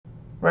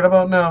right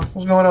about now.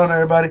 What's going on,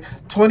 everybody?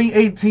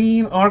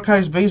 2018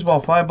 Archives Baseball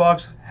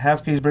 5-box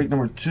half case break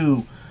number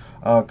 2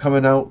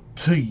 coming out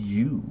to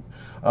you.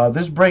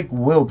 This break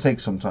will take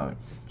some time,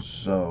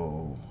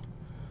 so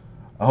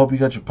I hope you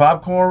got your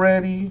popcorn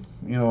ready.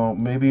 You know,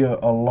 maybe a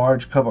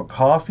large cup of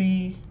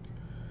coffee,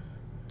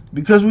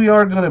 because we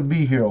are going to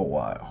be here a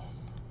while.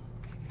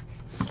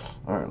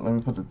 Alright, let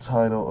me put the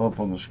title up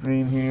on the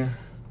screen here.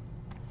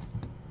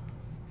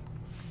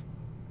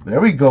 There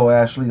we go,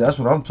 Ashley. That's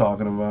what I'm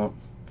talking about.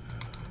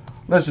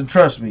 Listen,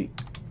 trust me.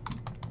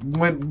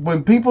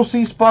 When people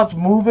see spots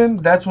moving,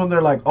 that's when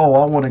they're like, "Oh,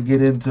 I want to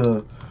get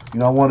into,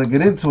 I want to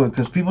get into it,"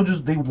 because people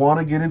they want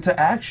to get into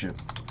action,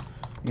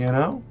 you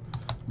know.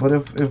 But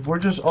if we're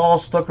just all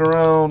stuck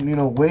around,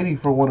 waiting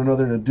for one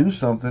another to do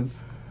something,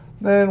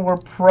 then we're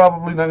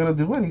probably not going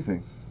to do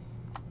anything,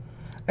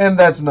 and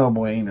that's no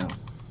bueno.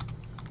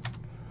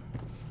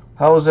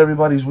 How is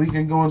everybody's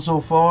weekend going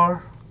so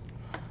far?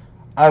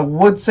 I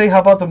would say, how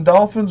about them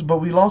Dolphins, but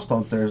we lost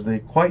on Thursday,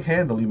 quite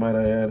handily, might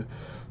I add.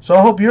 So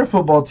I hope your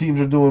football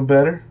teams are doing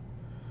better.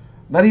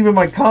 Not even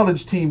my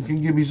college team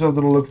can give me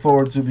something to look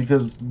forward to,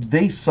 because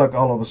they suck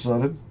all of a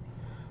sudden.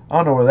 I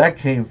don't know where that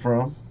came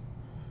from.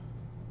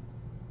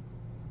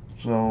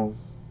 So,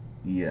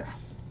 yeah.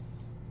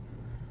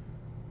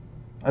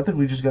 I think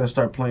we just got to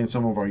start playing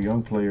some of our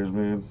young players,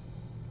 man.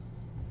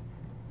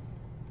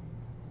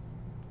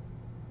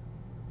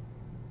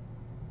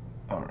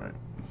 Alright.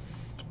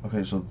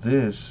 Okay, so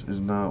this is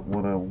not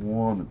what I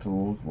want it to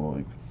look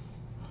like.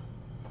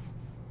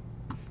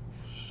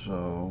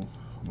 So,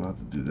 I'm going to have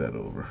to do that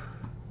over.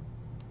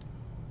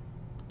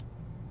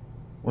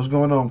 What's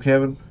going on,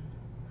 Kevin?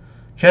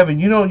 Kevin,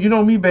 you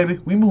know me, baby.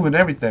 We moving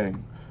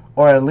everything.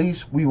 Or at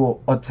least we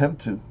will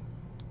attempt to.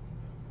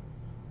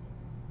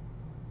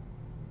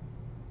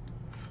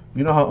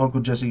 You know how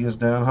Uncle Jesse is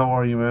down. How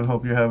are you, man?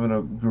 Hope you're having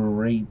a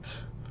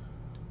great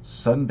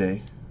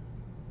Sunday.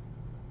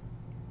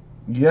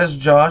 Yes,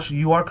 Josh,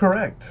 you are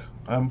correct.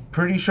 I'm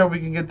pretty sure we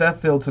can get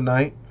that filled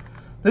tonight.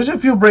 There's a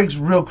few breaks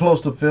real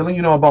close to filling,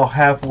 about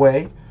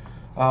halfway.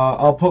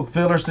 I'll put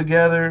fillers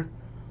together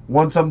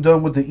once I'm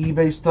done with the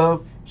eBay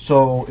stuff.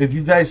 So if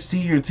you guys see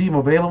your team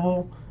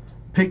available,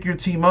 pick your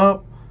team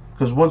up.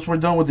 Because once we're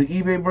done with the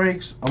eBay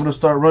breaks, I'm going to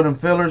start running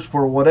fillers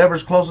for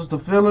whatever's closest to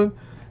filling.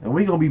 And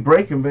we're going to be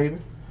breaking, baby.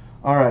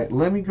 All right,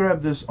 let me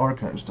grab this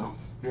archive stuff.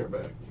 Here,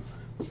 back.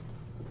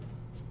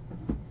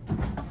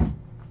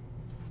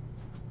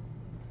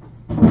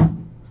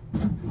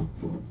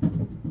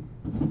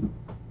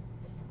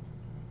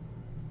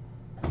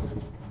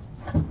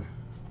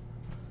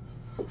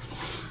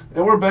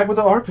 And we're back with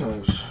the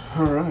archives.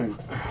 All right.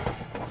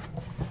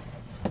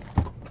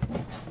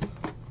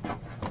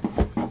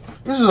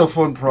 This is a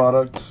fun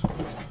product.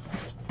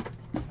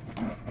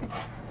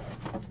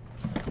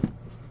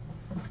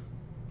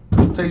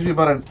 It takes me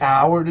about an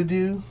hour to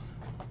do.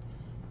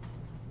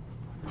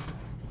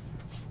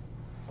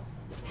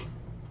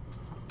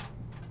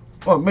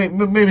 Well,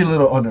 maybe a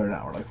little under an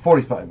hour, like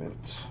 45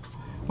 minutes.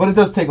 But it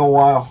does take a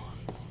while.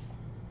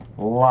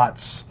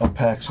 Lots of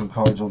packs and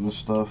cards on this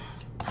stuff.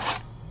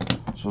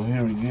 So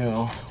here we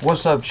go.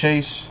 What's up,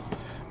 Chase?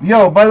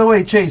 Yo, by the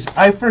way, Chase,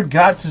 I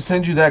forgot to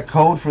send you that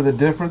code for the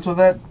difference of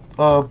that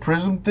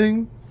Prism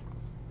thing.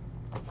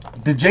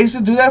 Did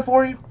Jason do that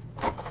for you?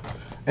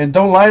 And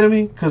don't lie to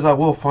me, because I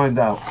will find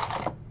out.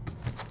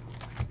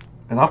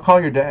 And I'll call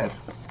your dad.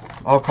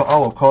 I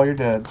will call your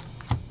dad.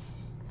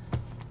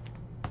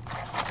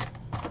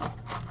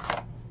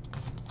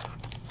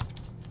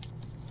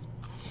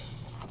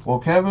 Well,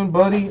 Kevin,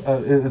 buddy,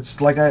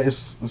 it's like I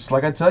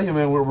tell you,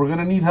 man. We're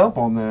gonna need help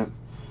on that.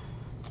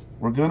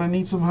 We're gonna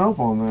need some help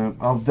on that.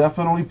 I'll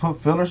definitely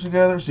put fillers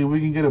together, see if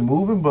we can get it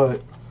moving,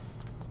 but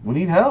we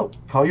need help.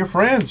 Call your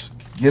friends.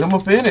 Get them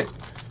up in it.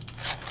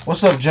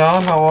 What's up,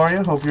 John? How are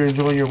you? Hope you're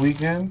enjoying your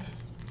weekend.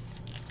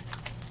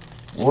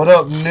 What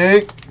up,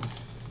 Nick?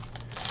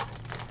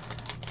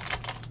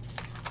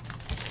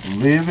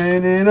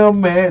 Living in a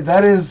man.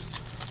 That is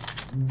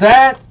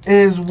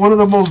one of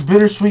the most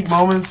bittersweet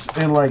moments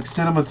in like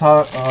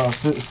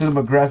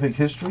cinematographic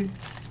history.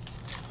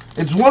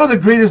 It's one of the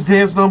greatest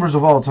dance numbers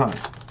of all time.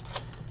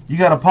 You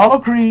got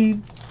Apollo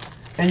Creed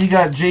and you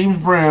got James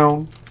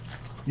Brown,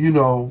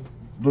 the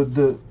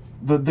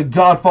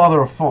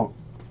godfather of funk.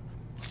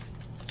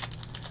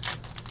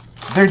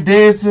 They're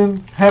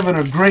dancing, having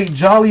a great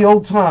jolly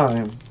old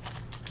time,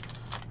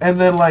 and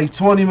then like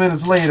 20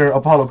 minutes later,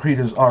 Apollo Creed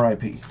is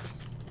R.I.P.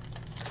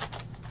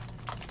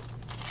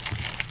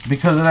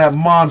 because of that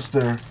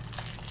monster,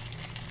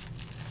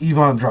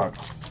 Ivan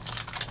Drago.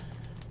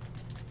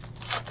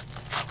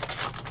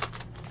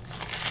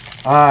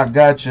 Ah,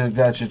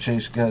 gotcha,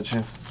 Chase,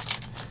 gotcha.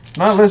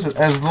 Now listen,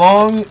 as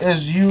long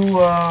as you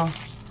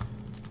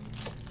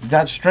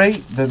got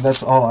straight, then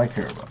that's all I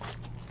care about.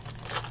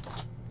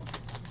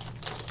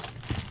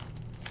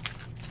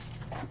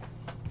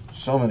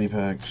 So many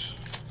packs.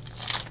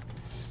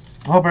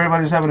 I hope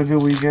everybody's having a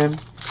good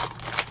weekend.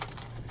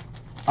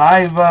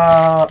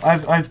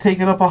 I've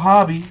taken up a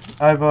hobby.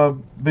 I've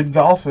been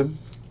golfing.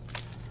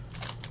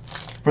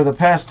 For the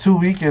past 2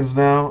 weekends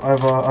now,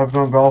 I've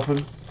gone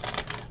golfing.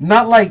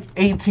 Not like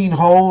 18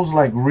 holes,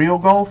 like real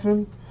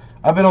golfing.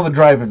 I've been on the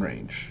driving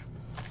range,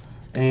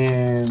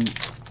 and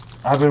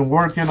I've been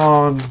working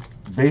on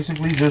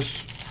basically just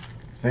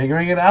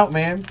figuring it out,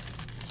 man.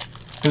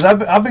 Because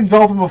I've been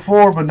golfing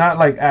before, but not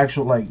like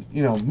actual, like,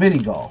 you know, mini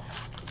golf,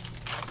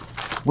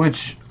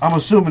 which I'm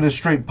assuming is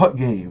straight putt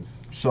game.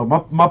 So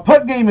my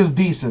putt game is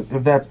decent,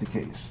 if that's the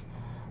case.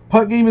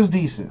 Putt game is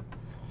decent.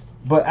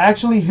 But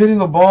actually hitting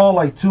the ball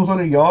like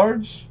 200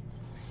 yards,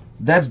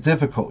 that's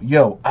difficult.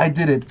 Yo, I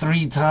did it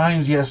 3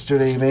 times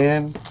yesterday,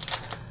 man.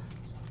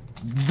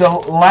 The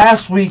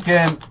last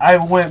weekend, I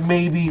went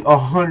maybe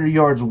 100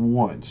 yards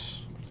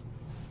once.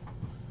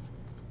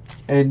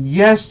 And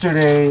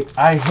yesterday,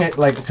 I hit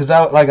like, because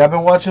I've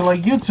been watching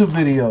like YouTube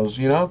videos,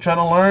 you know, trying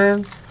to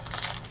learn,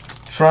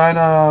 trying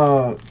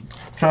to,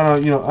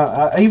 you know,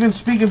 I even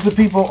speaking to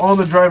people on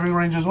the driving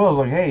range as well. I was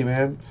like, hey,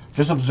 man,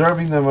 just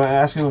observing them,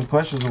 asking them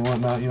questions and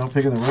whatnot, you know,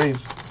 picking the range.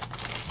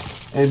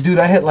 And dude,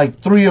 I hit like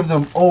 3 of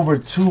them over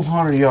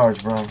 200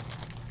 yards, bro.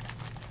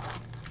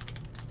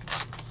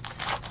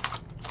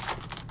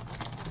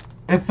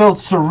 It felt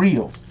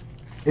surreal.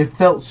 It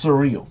felt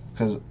surreal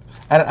because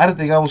I didn't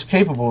think I was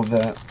capable of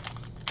that.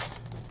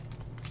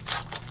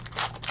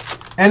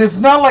 And it's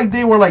not like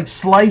they were like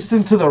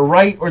slicing to the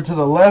right or to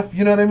the left,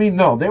 you know what I mean?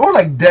 No, they were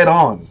like dead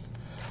on,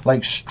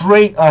 like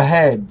straight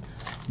ahead.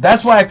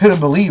 That's why I couldn't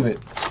believe it.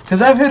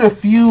 Because I've hit a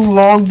few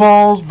long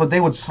balls, but they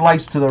would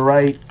slice to the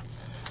right.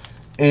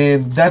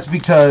 And that's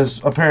because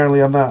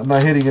apparently I'm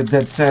not hitting it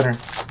dead center.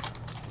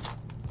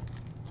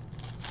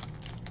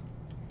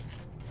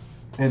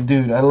 And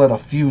dude, I let a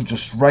few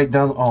just right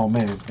down. Oh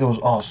man, it was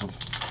awesome.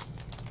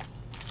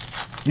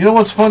 You know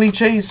what's funny,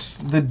 Chase?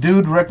 The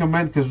dude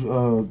recommended, because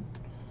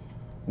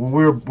when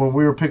we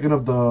were picking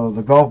up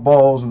the golf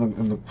balls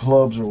and the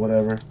clubs or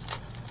whatever,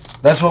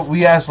 that's what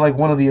we asked like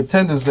one of the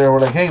attendants there. We're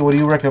like, hey, what do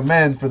you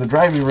recommend for the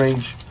driving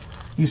range?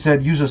 He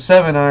said use a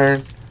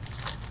 7-iron.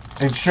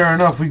 And sure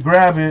enough, we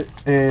grabbed it,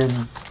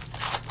 and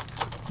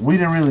we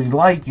didn't really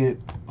like it.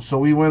 So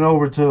we went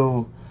over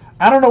to,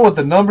 I don't know what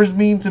the numbers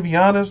mean, to be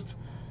honest.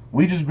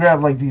 We just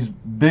grabbed like these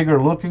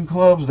bigger looking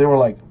clubs. They were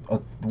like,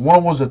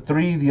 one was a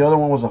 3, the other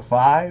one was a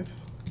 5.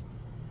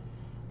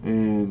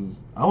 And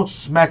I was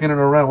smacking it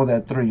around with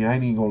that 3. I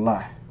ain't even gonna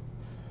lie.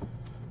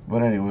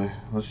 But anyway,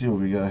 let's see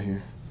what we got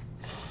here.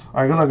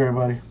 Alright, good luck,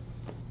 everybody.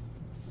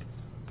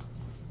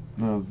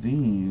 Now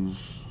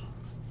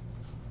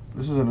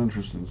this is an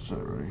interesting set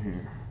right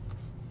here.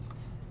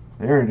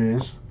 There it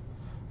is.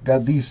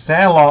 Got these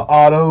Sandlot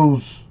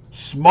autos,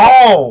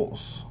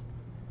 Smalls,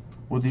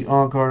 with the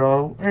on-card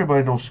auto.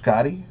 Everybody knows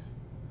Scotty,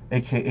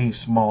 aka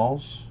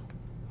Smalls.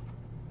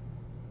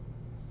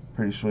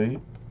 Pretty sweet.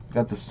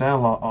 Got the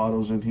Sandlot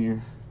autos in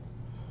here.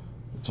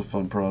 It's a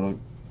fun product.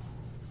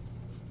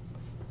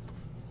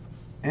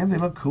 And they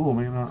look cool,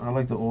 man. I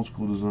like the old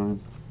school design.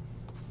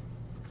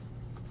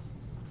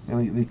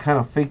 And they kind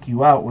of fake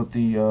you out with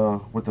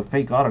the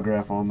fake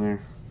autograph on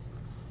there,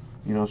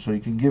 you know, so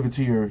you can give it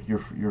to your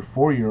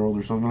 4-year-old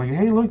or something. Like,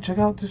 hey, look, check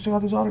out this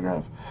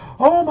autograph.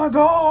 Oh my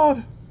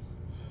God!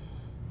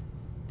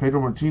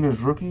 Pedro Martinez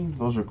rookie.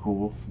 Those are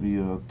cool.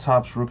 The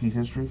Topps rookie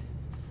history.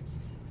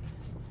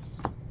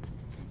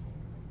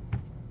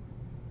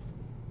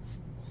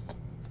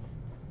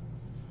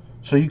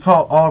 So you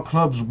call all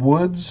clubs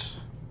woods?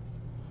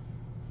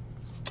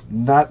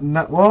 Not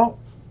well.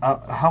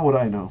 How would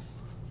I know?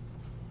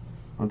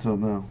 Until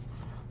now.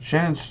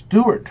 Shannon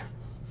Stewart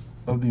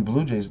of the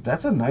Blue Jays.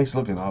 That's a nice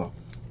looking auto.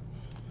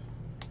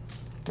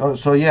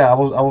 So yeah, I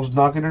was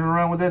knocking it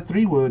around with that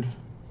 3-wood.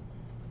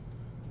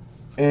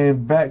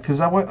 And back, because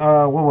I went,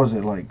 what was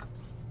it, like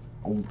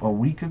a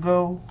week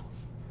ago?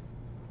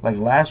 Like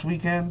last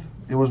weekend?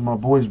 It was my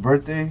boy's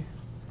birthday.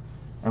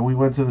 And we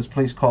went to this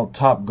place called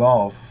Top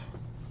Golf,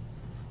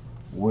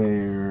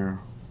 where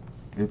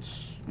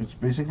it's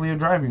basically a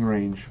driving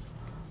range.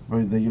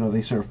 Where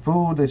they serve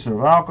food, they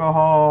serve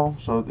alcohol,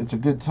 so it's a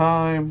good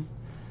time.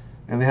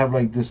 And they have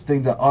like this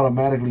thing that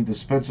automatically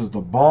dispenses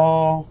the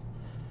ball.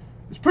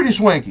 It's pretty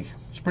swanky.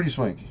 It's pretty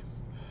swanky.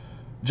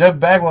 Jeff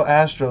Bagwell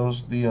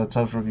Astros, the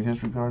Topps rookie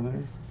history card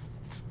there.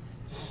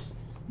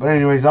 But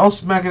anyways, I was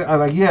smacking.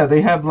 Like, yeah,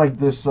 they have like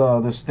this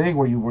thing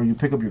where you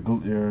pick up your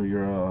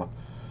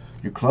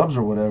clubs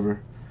or whatever,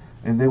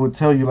 and they would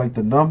tell you like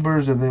the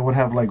numbers, and they would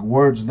have like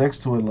words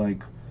next to it,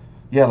 like,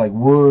 yeah, like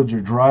Woods or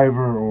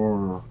Driver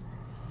or,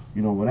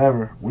 you know,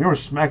 whatever. We were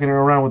smacking it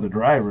around with the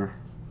Driver,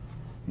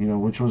 you know,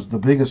 which was the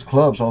biggest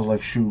club. So I was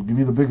like, shoot, give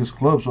me the biggest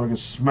club so I could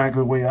smack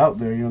it way out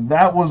there. You know,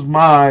 that was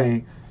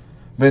my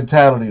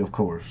mentality, of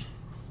course.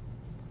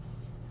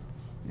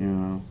 You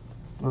know,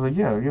 I was like,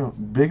 yeah, you know,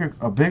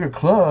 a bigger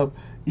club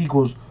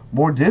equals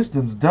more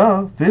distance,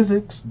 duh.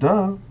 Physics,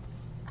 duh.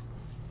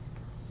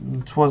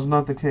 It was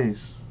not the case.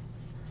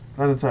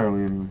 Not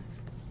entirely, anyway.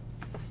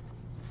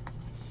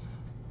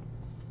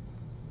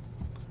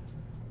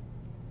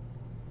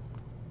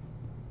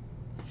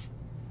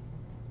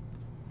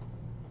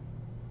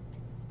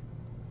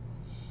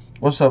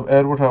 What's up,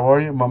 Edward? How are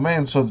you? My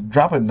man, so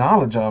dropping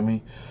knowledge on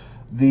me.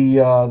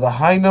 The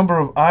high number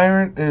of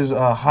iron is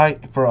a high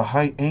for a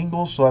high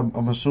angle, so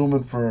I'm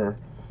assuming for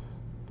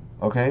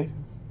okay,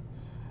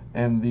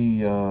 and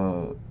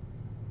the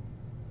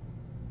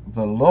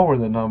lower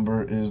the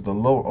number is the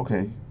lower.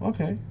 Okay,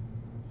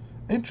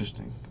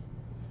 interesting.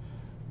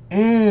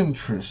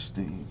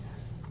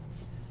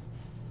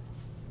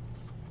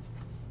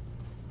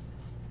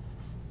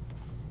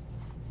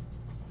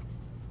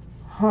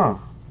 Huh?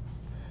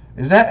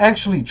 Is that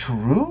actually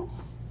true?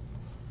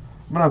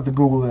 I'm gonna have to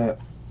Google that.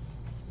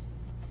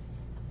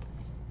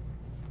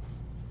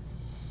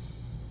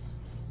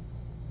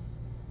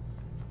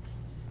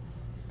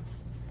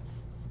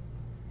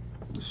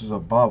 This is a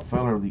Bob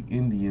Feller of the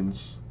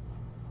Indians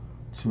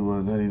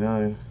to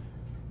 99.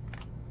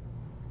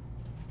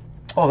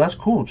 Oh, that's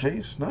cool,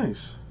 Chase. Nice.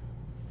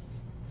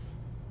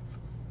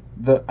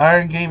 The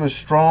iron game is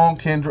strong.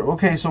 Kendra.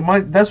 Okay, so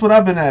that's what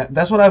I've been at.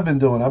 That's what I've been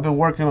doing. I've been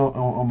working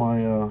on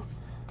my.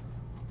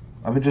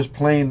 I've been just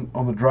playing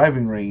on the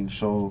driving range.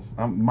 So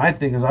my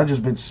thing is I've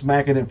just been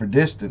smacking it for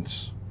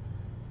distance.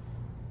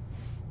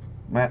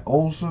 Matt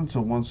Olson to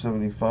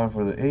 175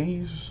 for the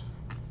A's.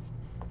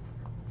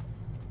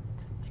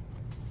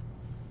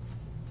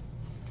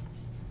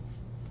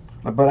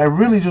 But I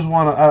really just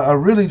want to. I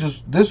really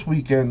just this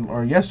weekend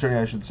or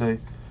yesterday I should say,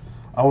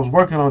 I was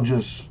working on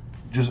just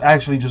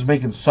actually just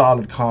making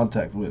solid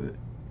contact with it.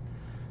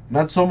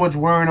 Not so much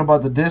worrying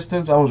about the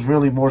distance. I was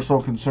really more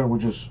so concerned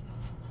with just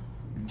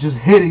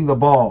hitting the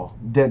ball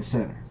dead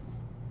center.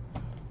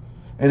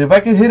 And if I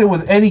can hit it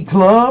with any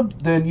club,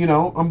 then you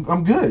know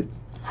I'm good.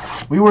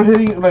 We were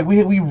hitting like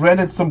we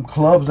rented some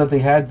clubs that they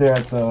had there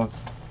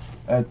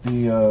at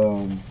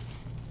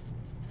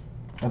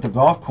the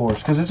golf course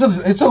because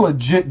it's a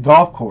legit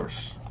golf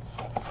course.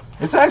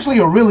 It's actually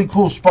a really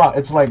cool spot.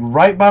 It's like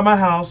right by my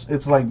house.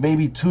 It's like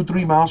maybe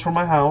 2-3 miles from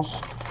my house,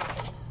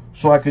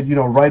 so I could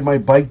ride my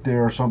bike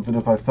there or something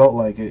if I felt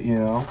like it. Get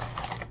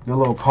a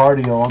little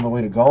cardio on the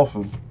way to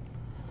golfing.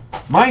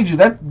 Mind you,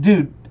 that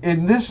dude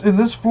in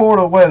this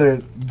Florida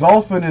weather,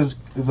 golfing is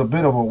a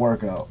bit of a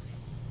workout.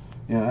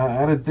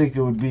 I didn't think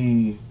it would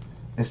be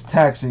as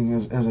taxing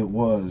as it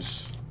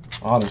was,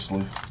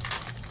 honestly.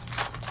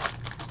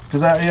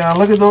 Because I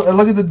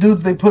look at the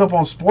dudes they put up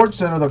on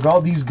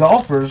SportsCenter, these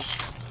golfers,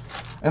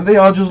 and they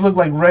all just look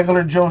like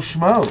regular Joe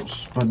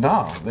Schmoes. But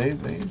nah, they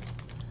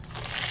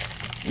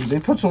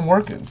put some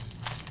work in.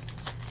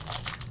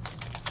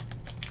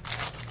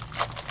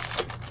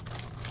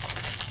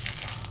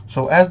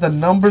 So as the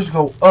numbers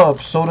go up,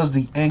 so does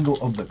the angle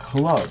of the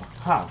club.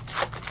 Huh.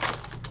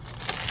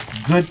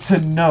 Good to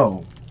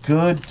know.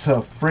 Good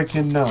to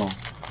freaking know.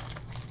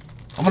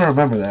 I'm gonna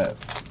remember that.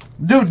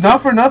 Dude,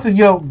 not for nothing,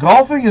 yo,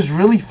 golfing is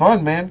really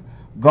fun, man.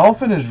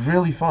 Golfing is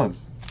really fun.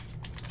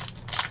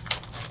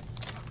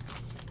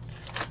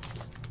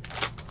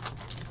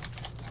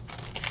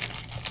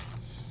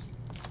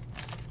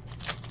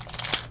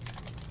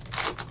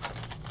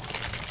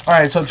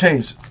 Alright, so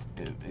Chase,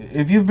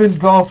 if you've been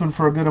golfing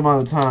for a good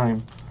amount of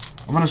time,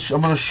 I'm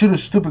gonna shoot a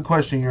stupid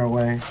question your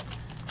way.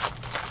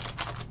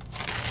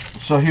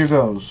 So here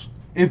goes.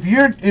 If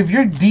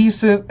you're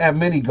decent at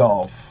mini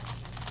golf,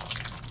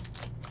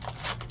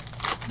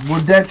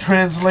 would that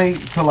translate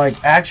to like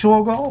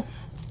actual golf?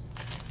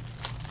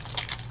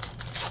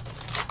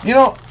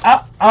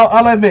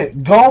 I'll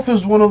admit, golf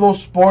is one of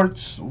those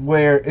sports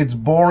where it's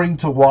boring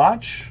to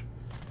watch,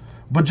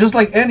 but just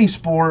like any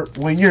sport,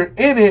 when you're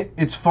in it,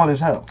 it's fun as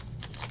hell.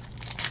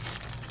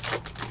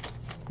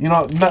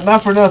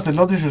 Not for nothing,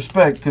 no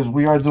disrespect, because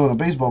we are doing a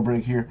baseball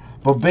break here,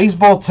 but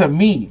baseball to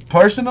me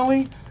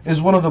personally is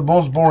one of the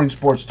most boring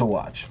sports to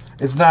watch.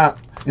 It's not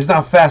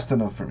fast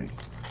enough for me.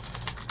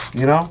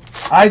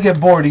 I get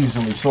bored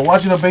easily, so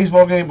watching a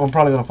baseball game, I'm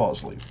probably gonna fall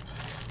asleep.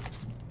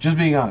 Just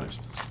being honest.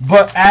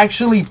 But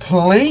actually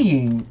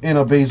playing in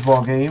a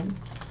baseball game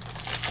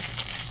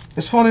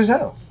is fun as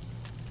hell.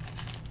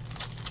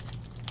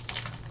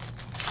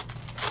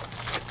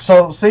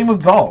 So same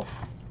with golf.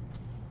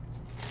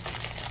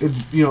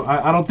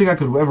 I don't think I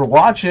could ever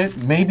watch it.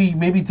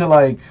 Maybe to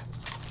like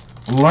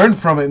learn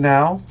from it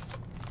now.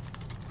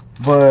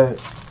 But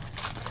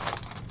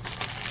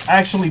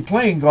actually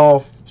playing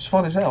golf is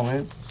fun as hell,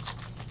 man.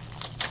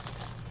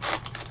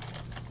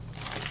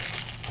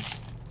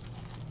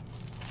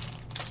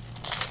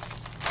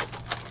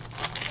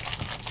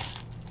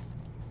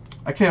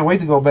 I can't wait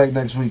to go back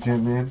next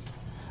weekend, man.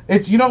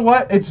 It's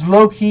It's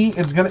low key.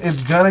 It's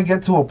gonna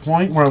get to a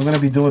point where I'm gonna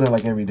be doing it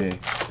like every day.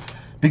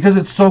 Because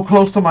it's so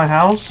close to my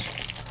house,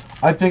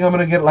 I think I'm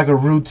gonna get like a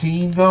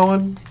routine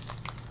going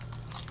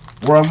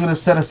where I'm gonna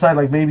set aside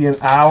like maybe an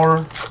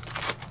hour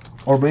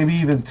or maybe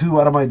even 2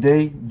 out of my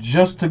day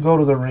just to go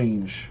to the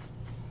range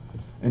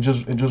and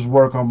just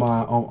work on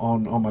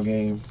my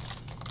game.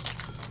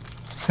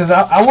 Because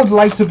I would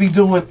like to be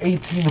doing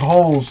 18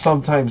 holes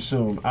sometime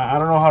soon. I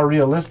don't know how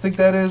realistic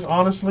that is,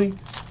 honestly.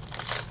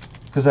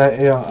 Because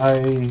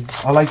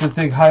I like to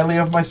think highly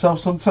of myself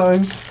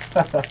sometimes.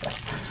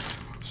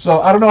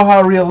 So I don't know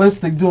how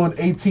realistic doing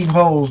 18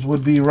 holes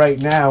would be right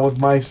now with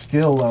my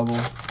skill level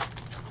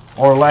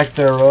or lack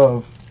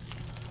thereof.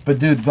 But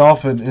dude,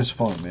 golfing is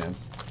fun, man.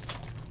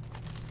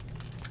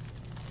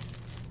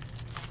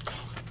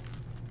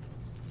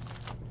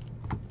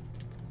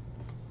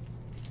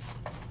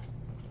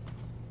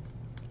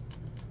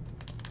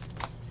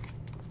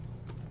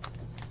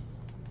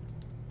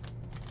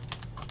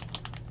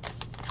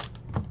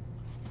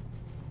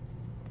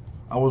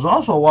 I was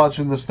also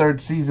watching this 3rd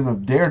season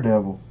of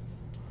Daredevil.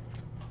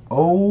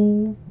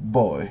 Oh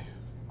boy.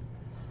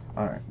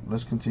 Alright,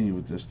 let's continue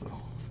with this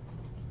though.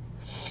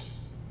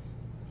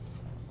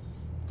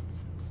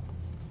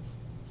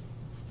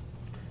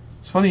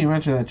 It's funny you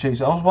mentioned that, Chase.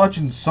 I was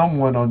watching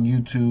someone on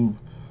YouTube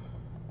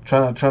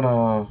trying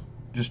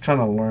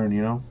to learn,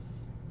 you know.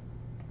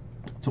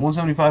 To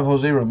 175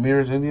 Jose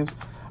Ramirez Indians.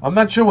 I'm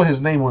not sure what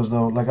his name was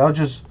though. Like I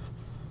just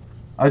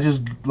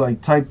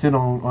like typed in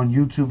on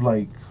YouTube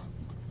like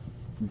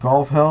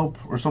golf help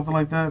or something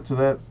like that to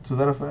that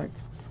effect,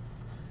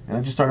 and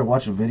I just started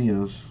watching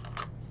videos.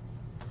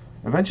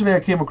 Eventually I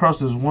came across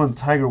this one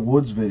Tiger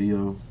Woods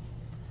video,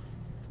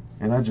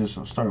 and I just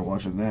started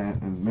watching that,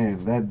 and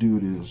man, that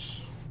dude is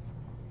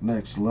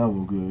next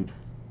level good.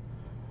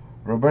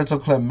 Roberto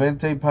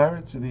Clemente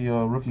Pirates, the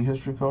rookie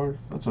history card.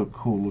 That's a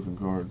cool looking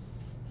card.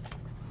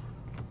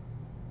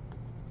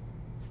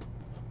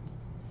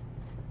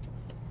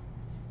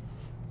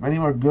 Manny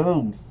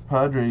Margot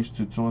Padres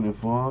to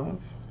 25.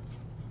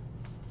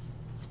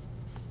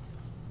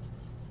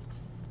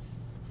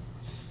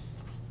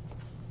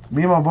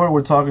 Me and my boy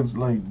were talking,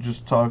 like,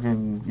 just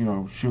talking, you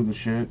know, shooting the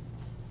shit.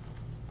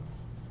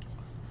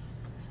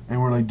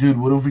 And we're like, dude,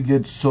 what if we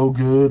get so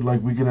good,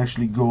 like, we can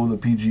actually go on the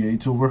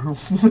PGA Tour?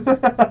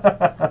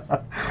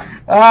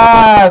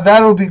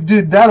 That'll be,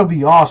 dude, that'll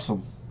be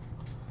awesome.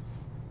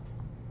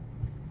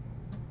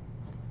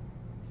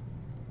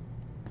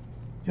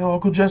 Yo,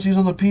 Uncle Jesse's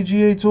on the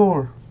PGA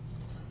Tour.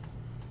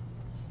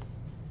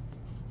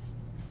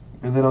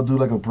 And then I'll do,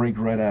 like, a break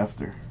right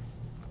after.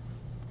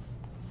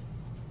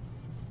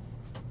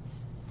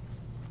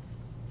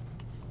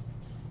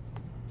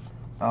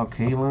 Al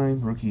Kaline,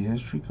 rookie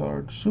history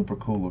card. Super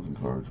cool looking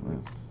cards,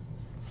 man.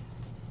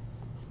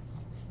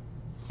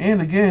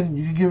 And again,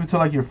 you can give it to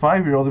like your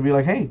 5-year-old and be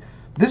like, hey,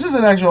 this is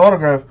an actual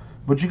autograph,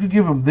 but you could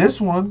give him this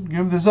one,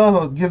 give this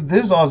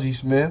Ozzie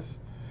Smith.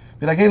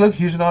 Be like, hey, look,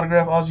 here's an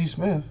autograph, Ozzie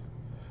Smith.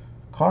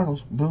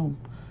 Cardinals, boom.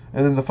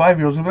 And then the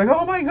 5-year-old's gonna be like,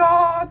 oh my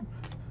God.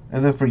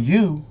 And then for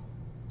you,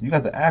 you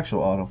got the actual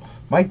auto.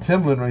 Mike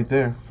Timlin right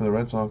there for the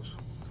Red Sox.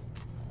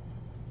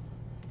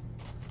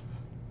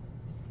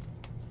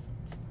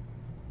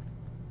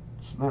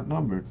 Not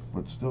numbered,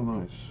 but still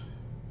nice.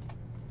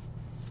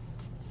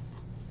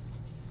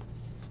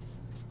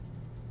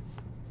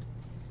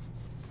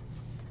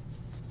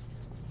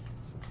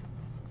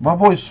 My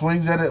boy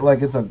swings at it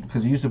like it's a,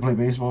 because he used to play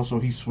baseball, so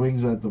he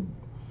swings at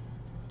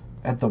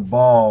the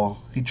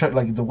ball. He tried,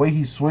 like, the way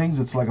he swings,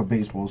 it's like a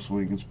baseball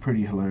swing. It's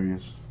pretty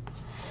hilarious.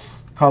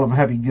 Call him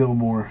Happy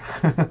Gilmore.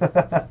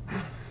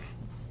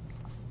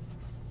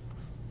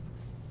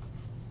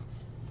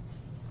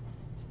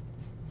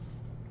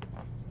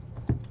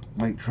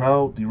 Mike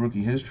Trout, the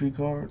rookie history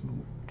card.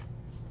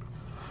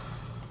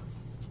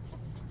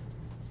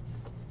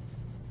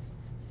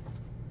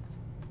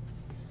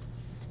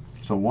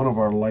 So one of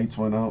our lights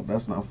went out.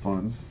 That's not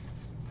fun.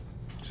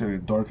 It's gonna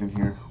get dark in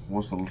here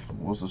once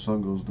the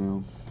sun goes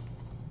down.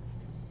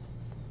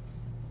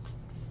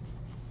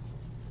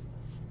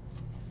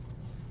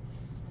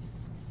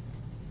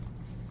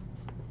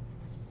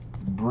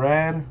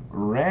 Brad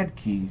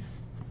Radke.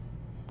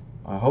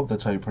 I hope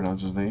that's how you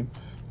pronounce his name.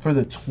 For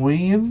the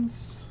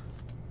Twins.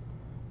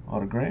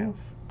 Autograph.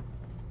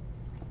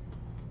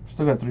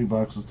 Still got 3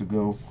 boxes to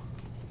go.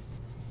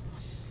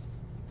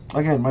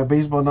 Again, my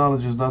baseball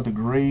knowledge is not the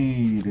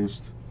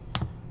greatest,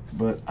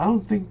 but I don't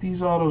think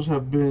these autos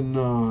have been,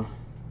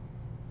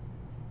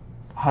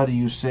 how do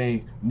you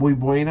say, muy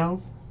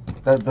bueno?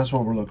 That's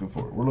what we're looking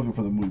for. We're looking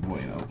for the muy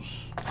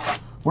buenos.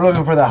 We're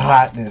looking for the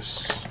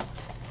hotness.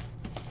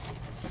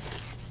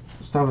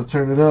 It's time to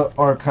turn it up,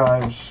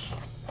 archives.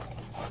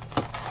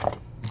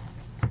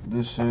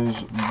 This is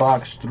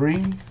box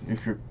 3,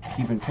 if you're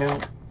keeping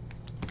count.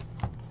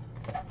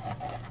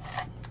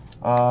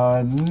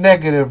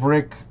 Negative,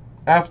 Rick.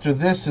 After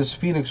this is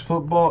Phoenix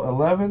Football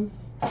 11.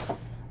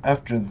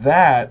 After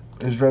that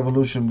is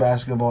Revolution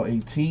Basketball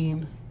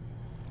 18.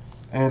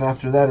 And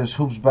after that is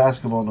Hoops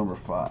Basketball number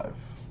 5.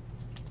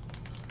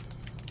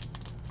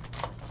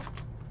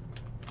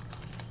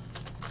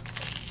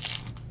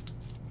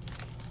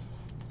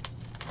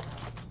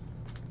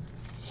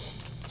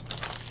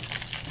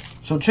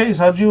 So Chase,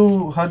 how'd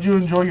you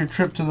enjoy your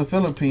trip to the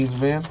Philippines,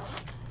 man?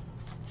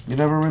 You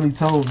never really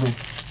told me.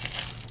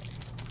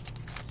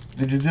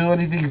 Did you do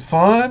anything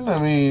fun?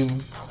 I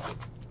mean,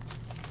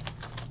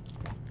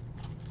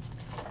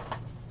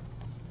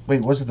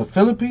 wait, was it the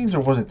Philippines or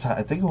was it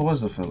I think it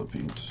was the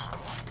Philippines.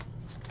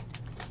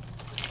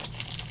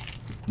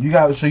 You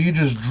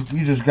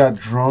just got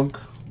drunk?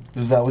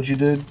 Is that what you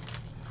did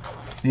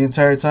the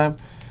entire time?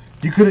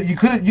 You could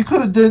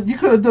have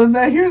done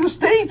that here in the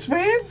States,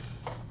 man.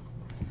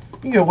 You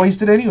can get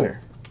wasted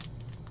anywhere.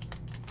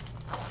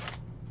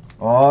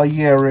 Oh,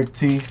 yeah, Rick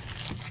T.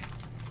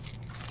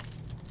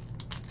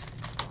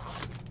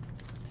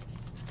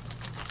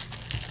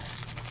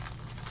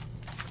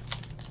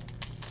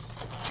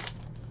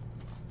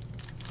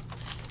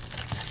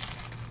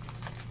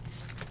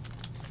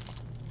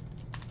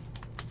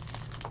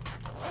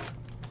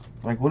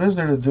 Like, what is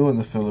there to do in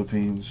the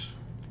Philippines?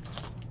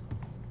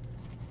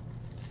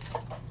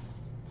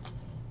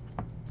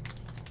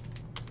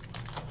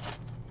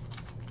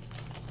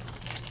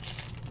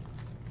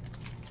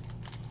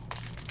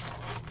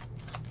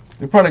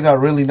 They probably got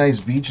really nice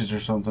beaches or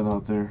something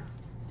out there.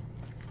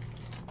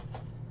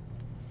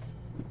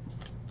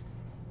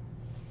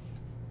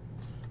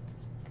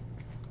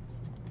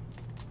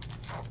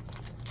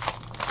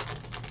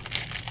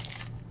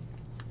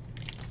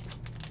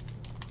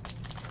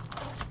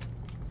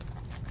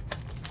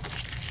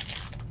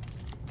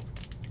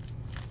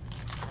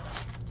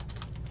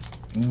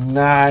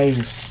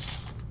 Nice.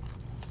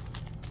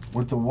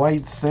 With the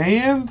white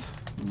sand?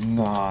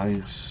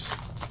 Nice.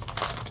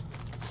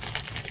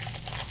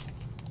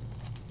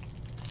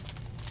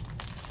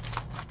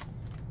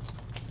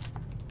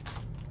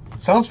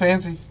 Sounds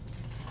fancy.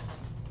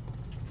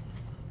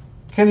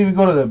 Can't even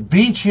go to the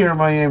beach here in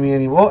Miami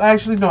anymore. Well,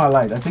 actually, no, I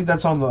lied. I think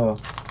that's on the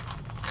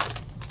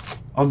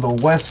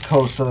west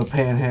coast of the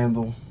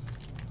Panhandle.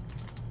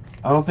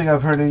 I don't think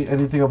I've heard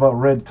anything about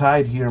red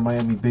tide here in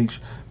Miami Beach.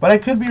 But I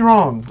could be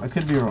wrong. I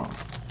could be wrong.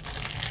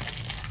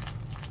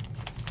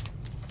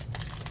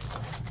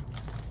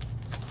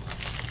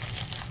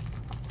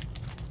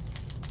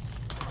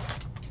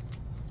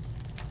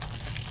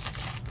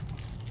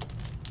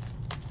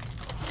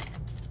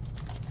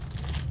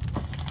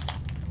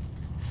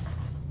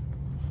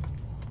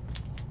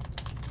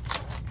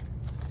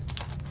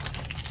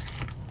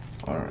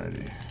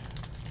 Alrighty.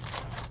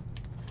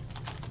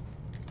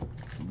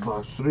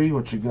 Box 3,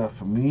 what you got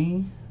for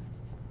me?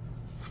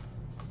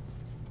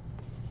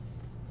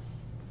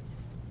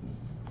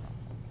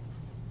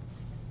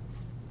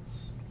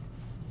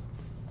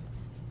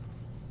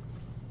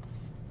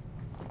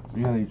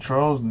 We got a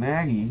Charles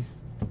Nagy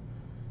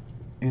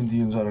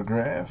Indians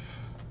autograph.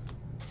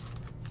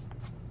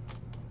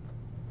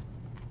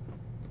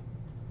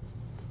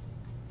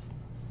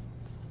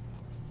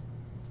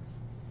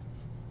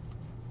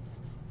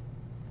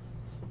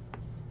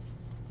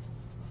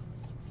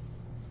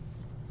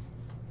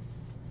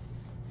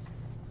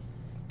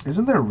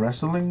 Isn't there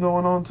wrestling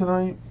going on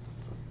tonight?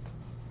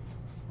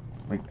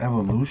 Like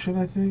Evolution,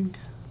 I think?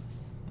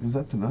 Is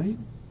that tonight?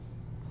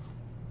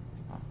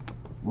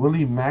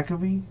 Willie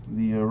McAvee,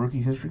 the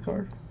rookie history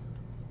card.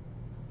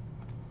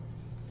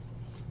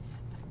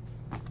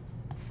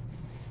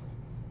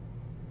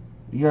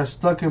 You got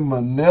stuck in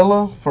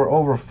Manila for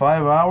over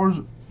 5 hours?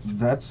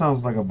 That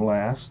sounds like a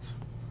blast.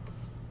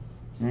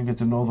 You get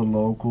to know the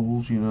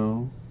locals, you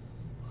know.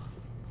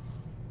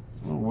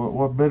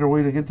 What better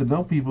way to get to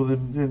know people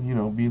than you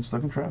know, being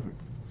stuck in traffic?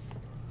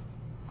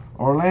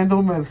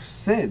 Orlando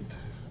Merced,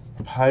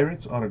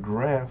 Pirates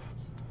autograph,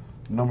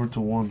 number to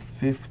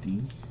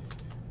 150.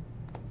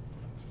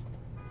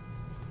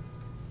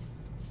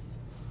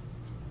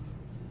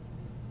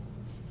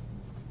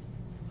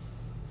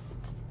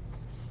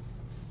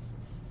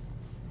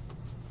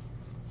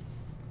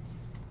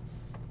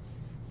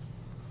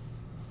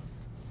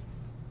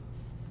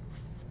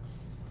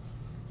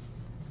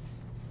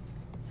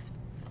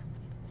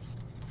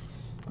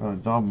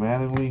 Don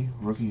Mattingly,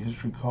 rookie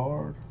history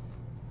card.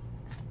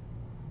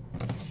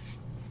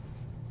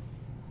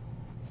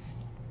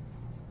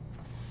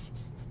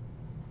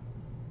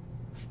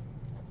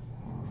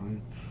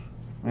 Alright.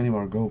 Manny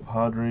Margot,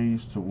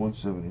 Padres to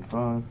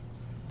 175.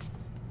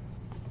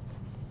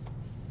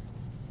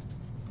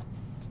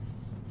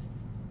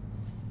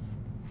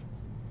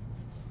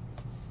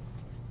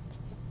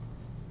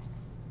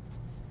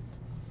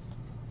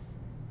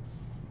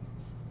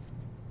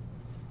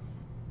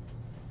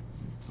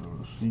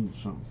 I've seen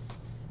something.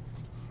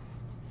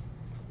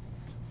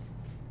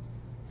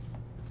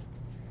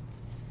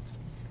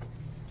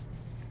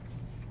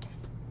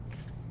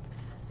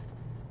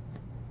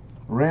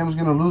 Rams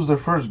gonna lose their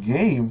first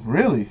game?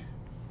 Really?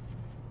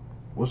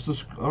 What's the?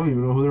 I don't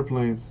even know who they're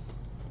playing.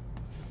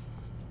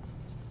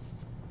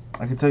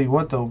 I can tell you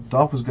what though,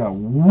 Dolphins got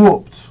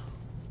whooped.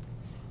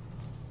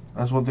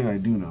 That's one thing I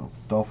do know.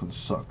 Dolphins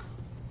suck.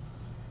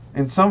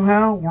 And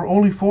somehow we're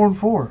only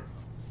 4-4,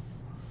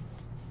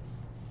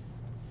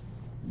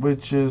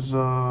 which is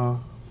you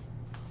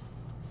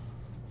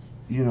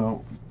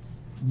know,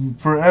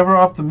 forever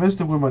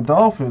optimistic with my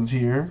Dolphins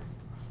here.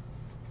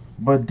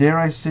 But dare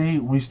I say,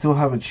 we still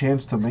have a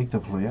chance to make the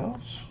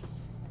playoffs?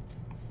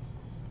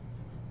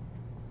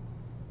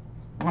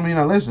 I mean,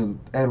 now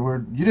listen,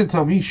 Edward, you didn't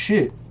tell me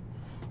shit.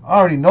 I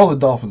already know the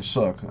Dolphins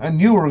suck. I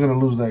knew we were going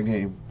to lose that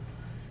game.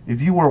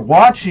 If you were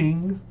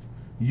watching,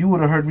 you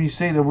would have heard me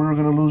say that we were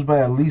going to lose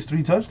by at least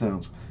 3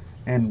 touchdowns.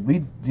 And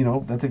we, you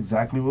know, that's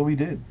exactly what we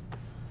did.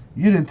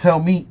 You didn't tell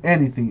me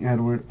anything,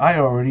 Edward. I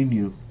already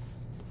knew.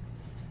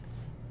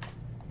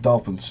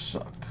 Dolphins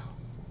suck.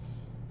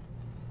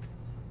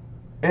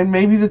 And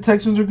maybe the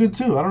Texans are good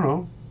too. I don't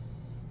know.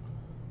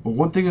 But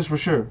one thing is for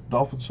sure,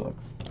 Dolphins suck.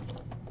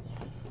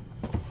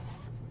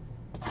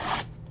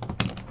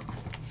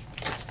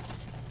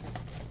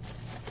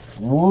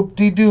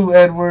 Whoop-de-doo,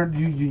 Edward.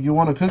 You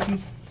want a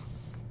cookie?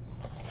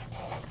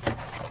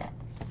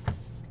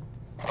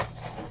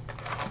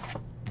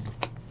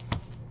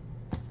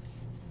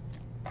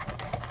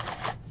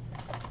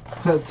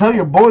 Tell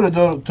your boy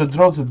to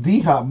throw to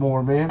D-Hop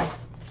more, man.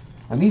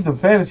 I need the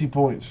fantasy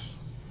points.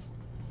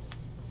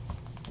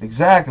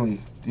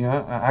 Exactly.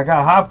 Yeah, I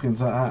got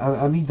Hopkins.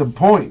 I need the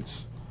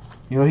points.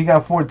 You know, he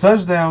got 4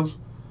 touchdowns,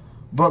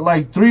 but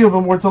like 3 of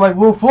them were to like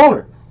Will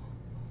Fuller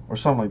or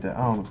something like that.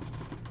 I don't know.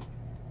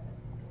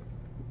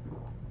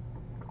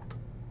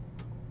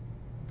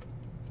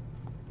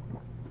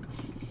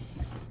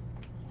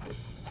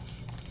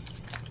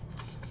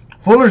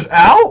 Fuller's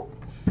out?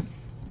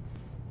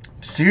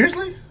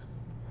 Seriously?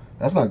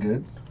 That's not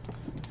good.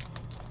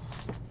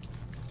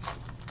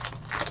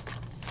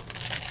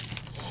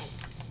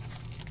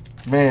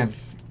 Man,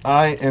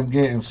 I am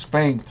getting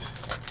spanked.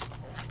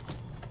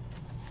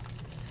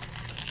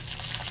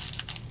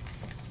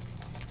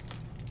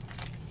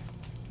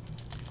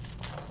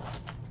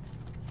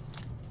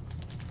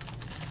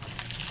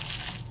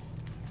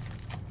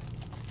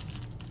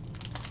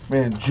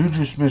 Man,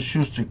 Juju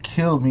Smith-Schuster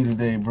killed me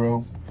today,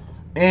 bro.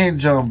 And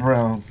John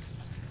Brown.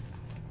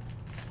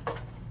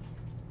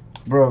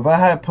 Bro, if I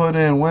had put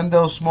in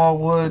Wendell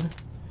Smallwood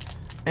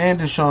and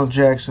Deshaun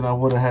Jackson, I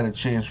would have had a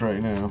chance right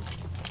now.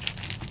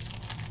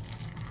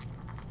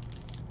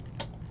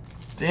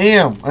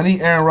 Damn, I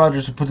need Aaron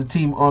Rodgers to put the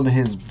team onto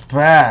his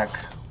back.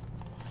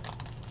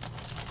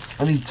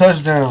 I need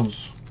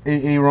touchdowns,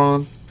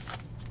 Aaron.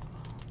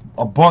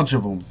 A bunch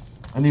of them.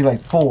 I need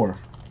like 4.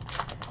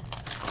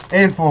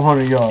 And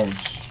 400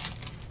 yards.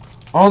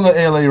 On the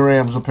LA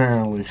Rams,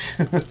 apparently.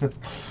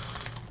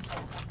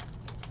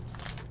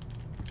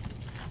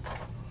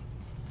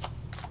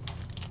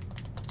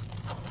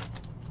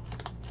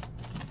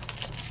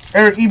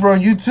 Eric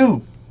Ebron, you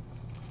too.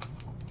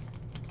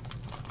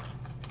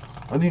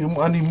 I need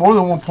more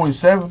than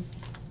 1.7.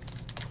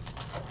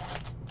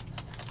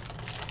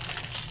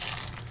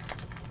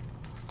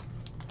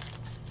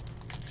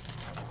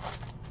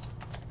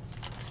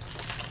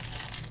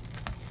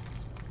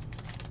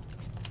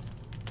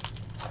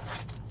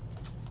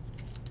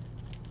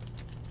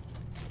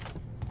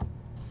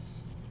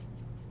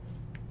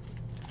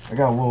 I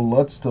got Will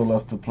Lutz still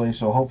left to play,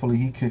 so hopefully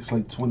he kicks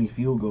like 20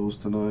 field goals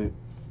tonight.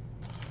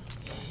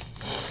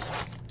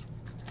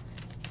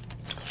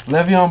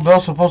 Le'Veon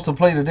Bell's supposed to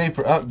play today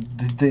for. I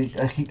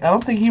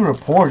don't think he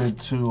reported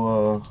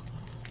to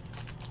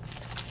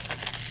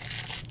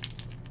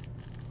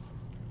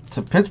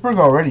Pittsburgh.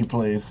 Already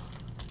played.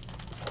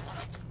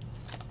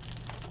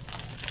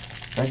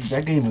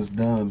 That game is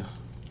done.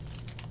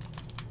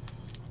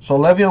 So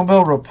Le'Veon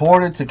Bell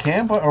reported to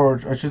camp,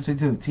 or I should say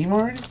to the team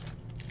already.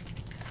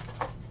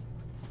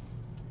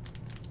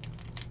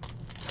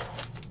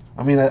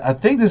 I mean, I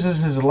think this is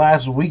his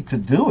last week to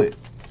do it.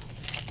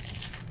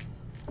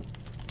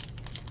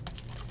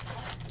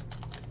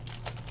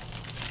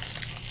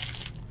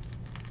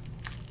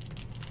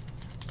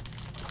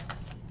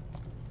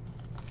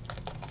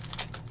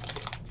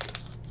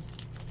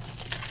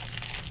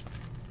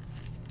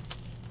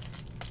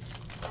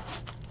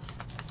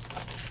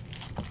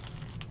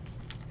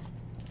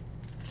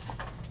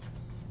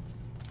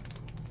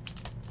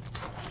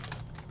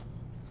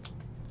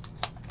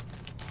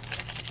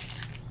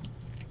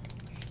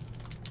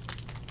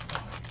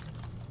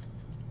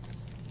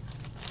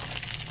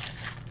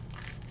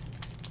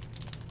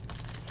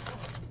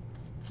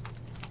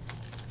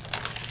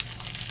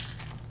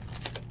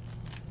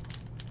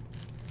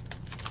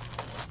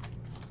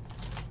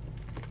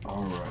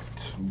 Alright,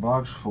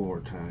 box 4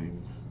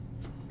 time.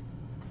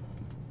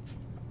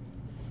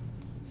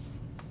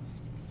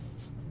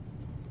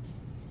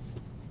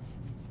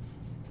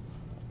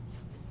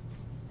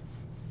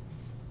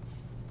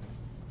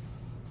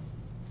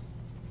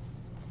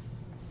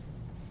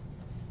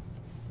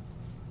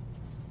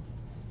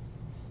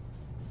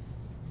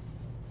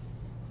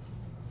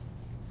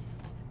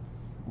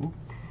 Oops.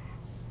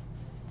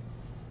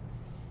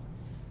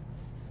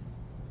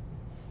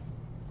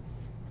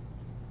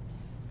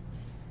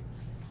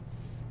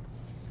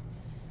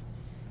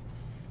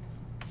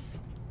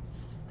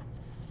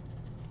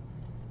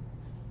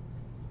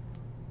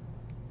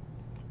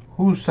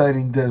 Who's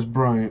citing Des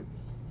Bryant?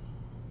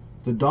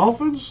 The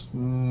Dolphins?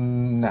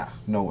 Nah,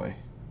 no way.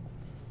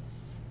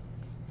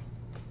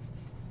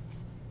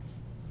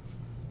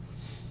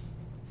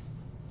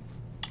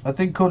 I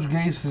think Coach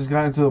Gase has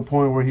gotten to the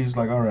point where he's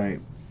like, all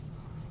right,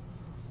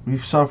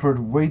 we've suffered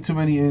way too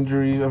many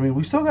injuries. I mean,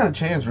 we still got a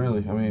chance,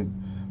 really. I mean,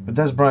 but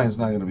Des Bryant's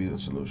not going to be the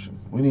solution.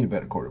 We need a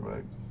better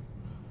quarterback.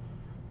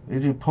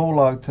 AJ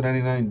Pollock to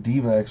 99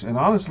 D-backs. And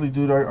honestly,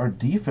 dude, our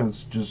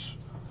defense just...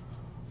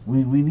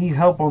 We need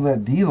help on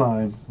that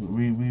D-line.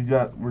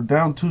 We're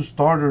down 2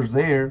 starters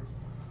there.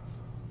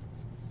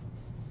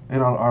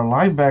 And our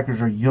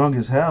linebackers are young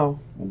as hell.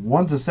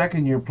 One's a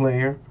second-year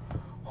player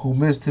who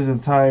missed his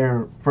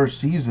entire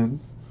first season.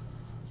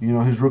 you know,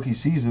 his rookie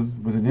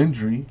season with an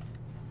injury.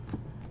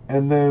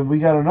 And then we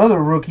got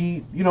another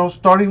rookie, you know,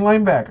 starting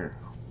linebacker.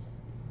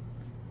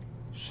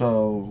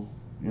 So,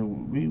 you know,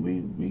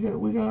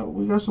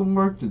 we got some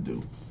work to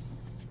do.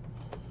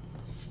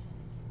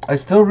 I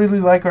still really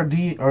like our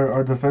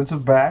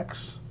defensive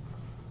backs,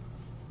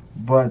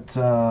 but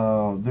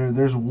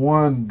there's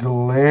one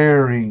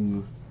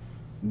glaring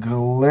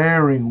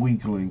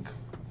weak link,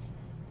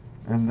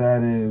 and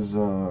that is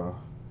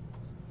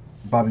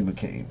Bobby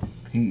McCain.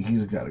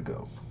 He's got to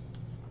go.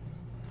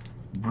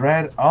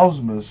 Brad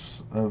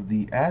Osmus of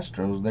the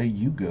Astros. There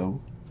you go.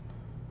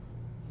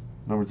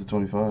 Number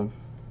 225.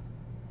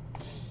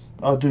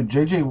 Oh, dude,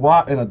 J.J.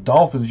 Watt in a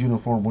Dolphins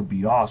uniform would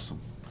be awesome.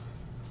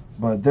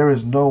 But there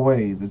is no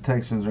way the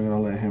Texans are going to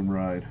let him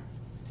ride.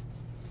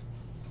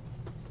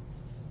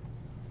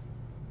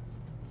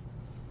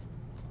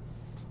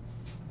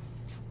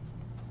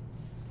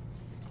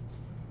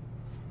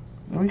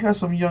 And we got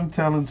some young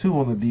talent, too,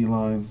 on the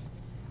D-line.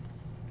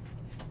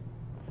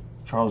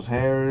 Charles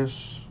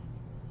Harris.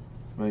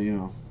 But, you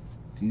know,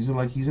 he's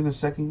in his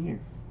second year.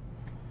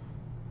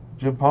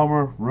 Jim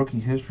Palmer, rookie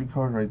history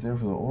card right there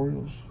for the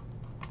Orioles.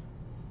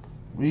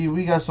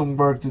 We got some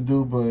work to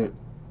do, but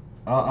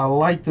I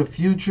like the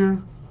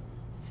future.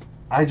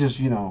 I just,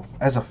 you know,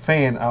 as a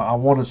fan, I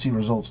want to see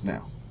results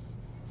now.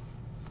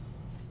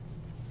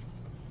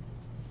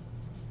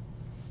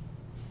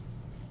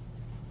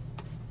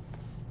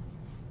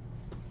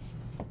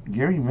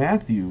 Gary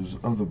Matthews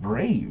of the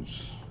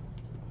Braves.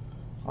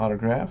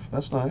 Autograph.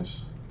 That's nice.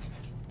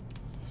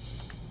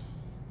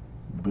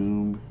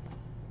 Boom.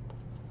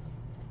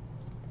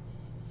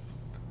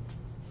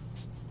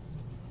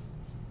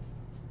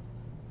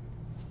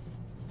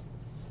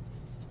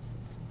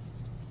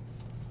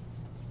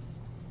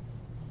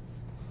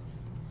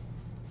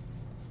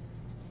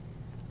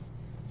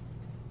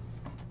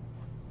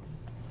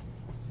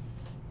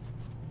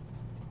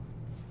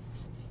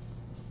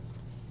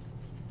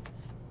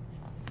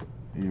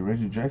 A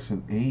Reggie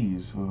Jackson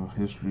A's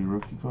history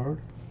rookie card.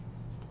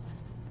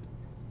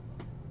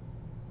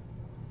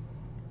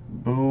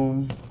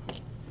 Boom.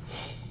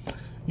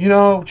 You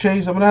know,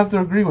 Chase, I'm going to have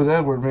to agree with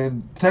Edward,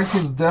 man.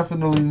 Texans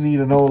definitely need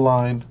an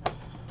O-line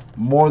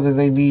more than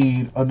they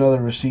need another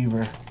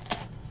receiver.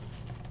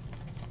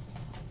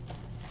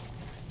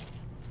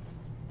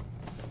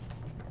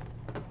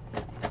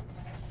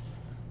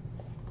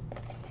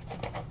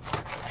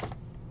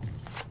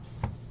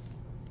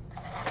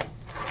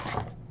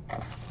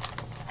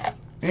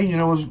 And you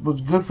know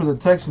what's good for the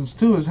Texans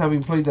too is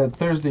having played that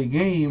Thursday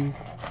game.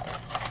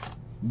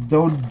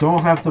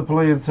 Don't have to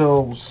play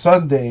until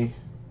Sunday.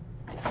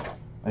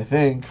 I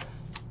think.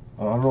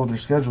 I don't know what their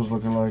schedule's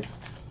looking like.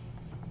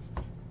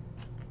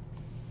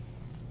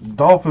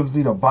 Dolphins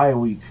need a bye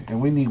week, and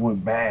we need one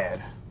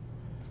bad.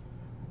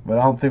 But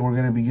I don't think we're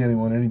going to be getting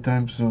one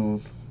anytime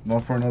soon.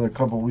 Not for another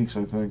couple weeks,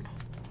 I think.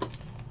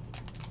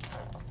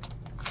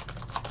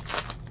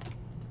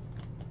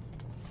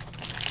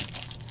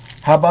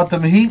 How about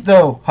them Heat,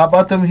 though?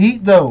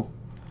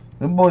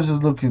 Them boys is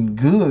looking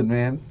good,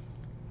 man.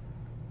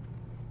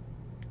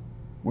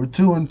 We're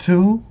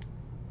 2-2.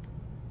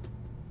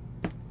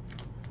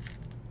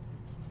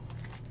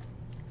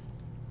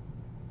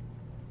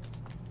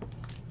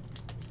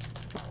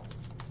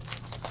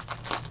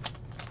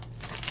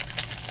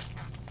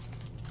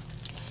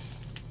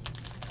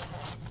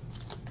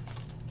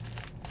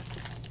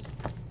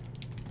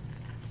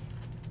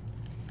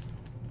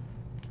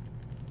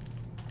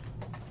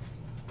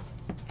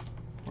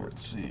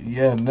 Let's see.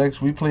 Yeah,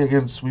 next we play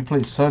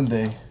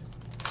Sunday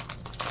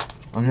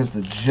against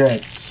the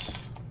Jets.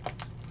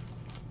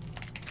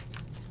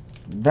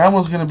 That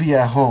one's gonna be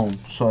at home,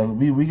 so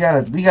we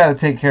gotta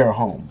take care of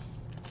home.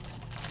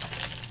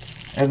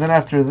 And then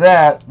after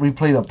that, we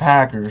play the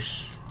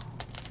Packers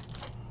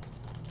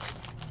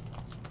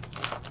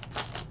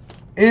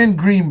in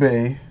Green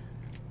Bay.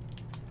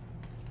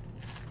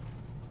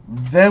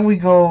 Then we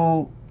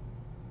go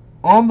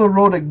on the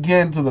road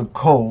again to the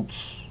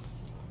Colts.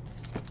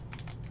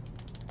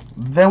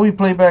 Then we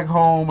play back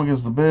home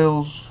against the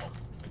Bills.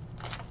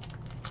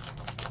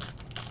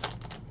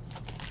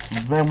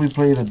 Then we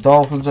play the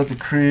Dolphins at the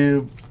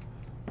crib.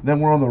 Then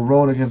we're on the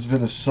road against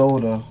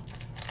Minnesota.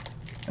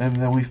 And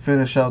then we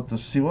finish out the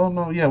season. Well,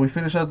 no, yeah, we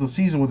finish out the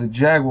season with the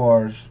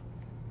Jaguars.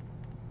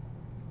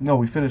 No,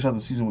 we finish out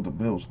the season with the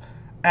Bills.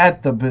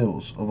 At the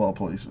Bills, of all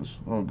places.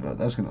 Oh, God,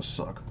 that's going to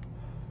suck.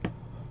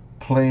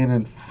 Playing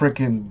in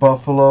frickin'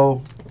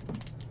 Buffalo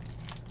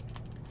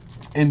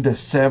in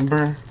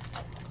December.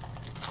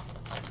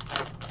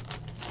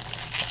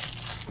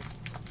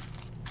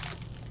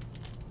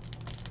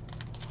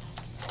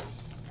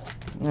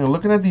 You know,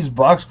 looking at these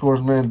box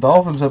scores, man,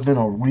 Dolphins have been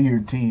a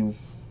weird team.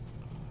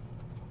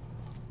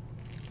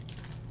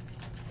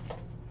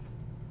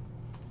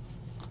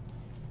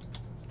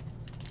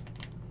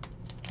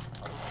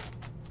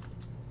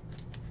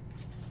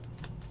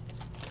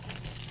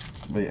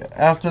 But yeah,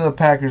 after the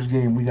Packers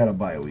game, we got a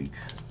bye week.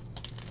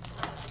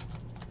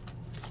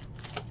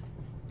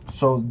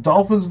 So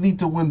Dolphins need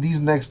to win these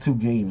next two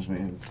games,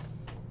 man.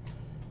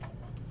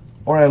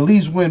 or at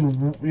least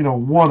win,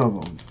 one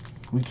of them.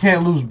 We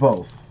can't lose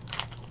both.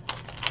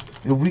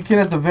 If we can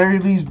at the very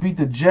least beat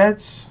the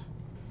Jets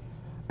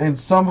and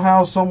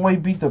somehow, some way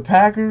beat the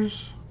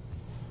Packers,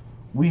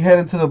 we head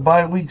into the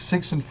bye week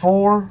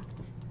 6-4.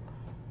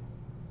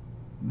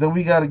 Then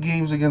we got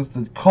games against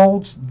the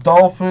Colts,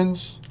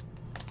 Dolphins.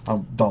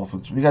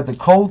 We got the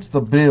Colts,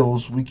 the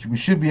Bills. We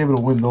should be able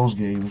to win those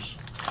games.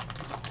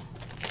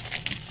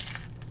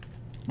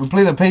 We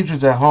play the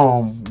Patriots at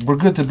home. We're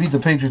good to beat the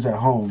Patriots at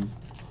home.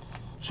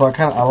 So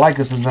I like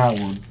us in that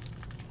one.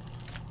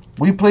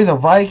 We play the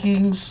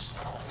Vikings.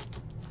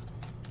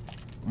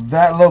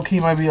 That low-key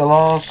might be a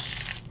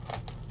loss.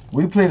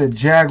 We play the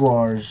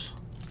Jaguars.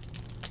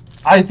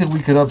 I think we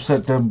could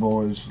upset them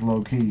boys,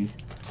 low-key,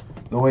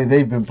 the way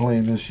they've been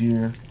playing this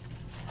year.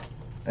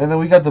 And then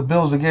we got the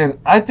Bills again.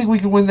 I think we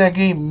can win that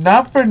game.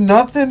 Not for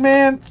nothing,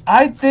 man.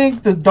 I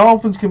think the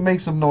Dolphins can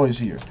make some noise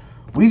here.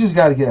 We just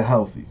got to get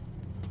healthy.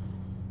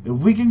 If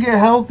we can get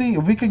healthy,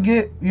 if we can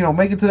get,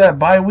 make it to that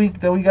bye week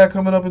that we got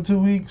coming up in 2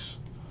 weeks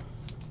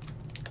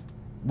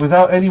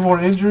without any more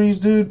injuries,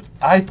 dude,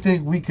 I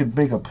think we could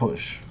make a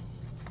push.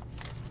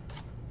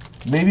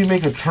 Maybe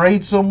make a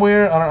trade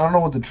somewhere. I don't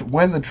know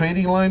when the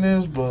trading line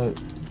is,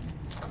 but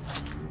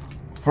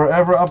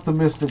forever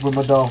optimistic with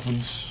my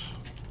Dolphins.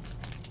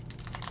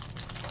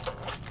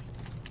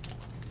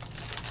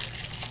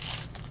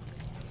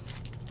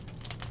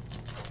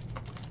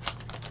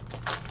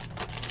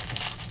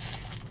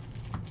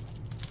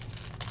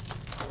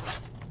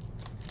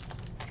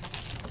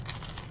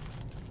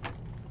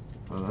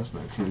 Oh, that's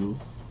not cool.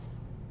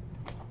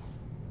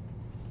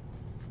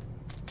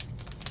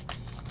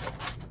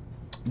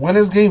 When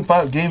is Game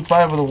 5? Game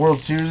 5 of the World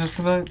Series is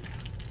tonight?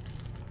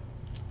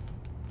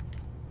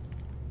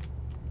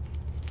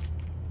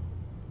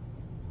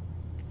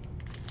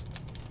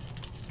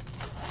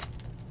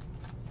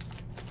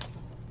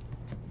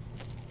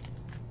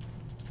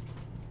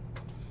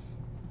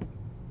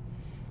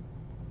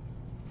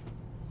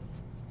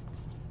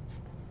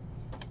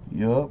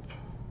 Yup.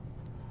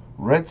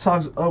 Red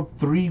Sox up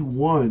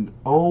 3-1.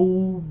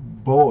 Oh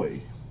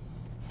boy.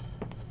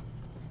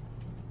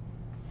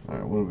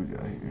 Alright, what do we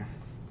got here?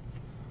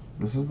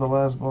 This is the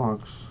last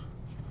box.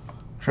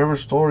 Trevor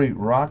Story,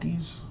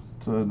 Rockies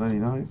to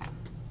 99.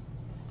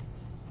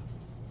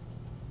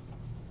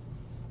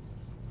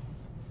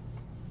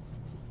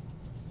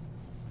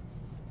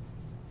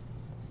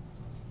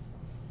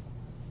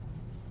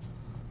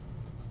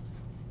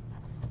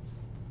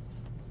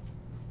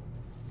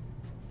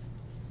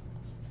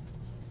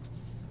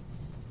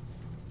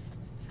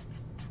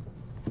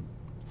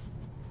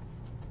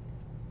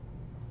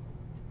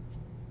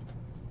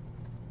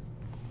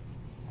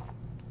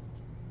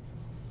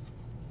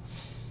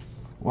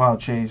 Wow,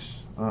 Chase.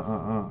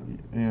 I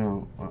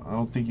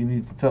don't think you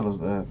need to tell us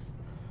that.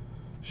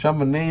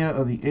 Shamanea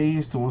of the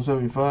A's to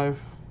 175.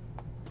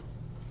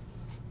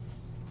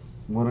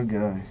 What a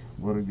guy.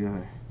 What a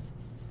guy.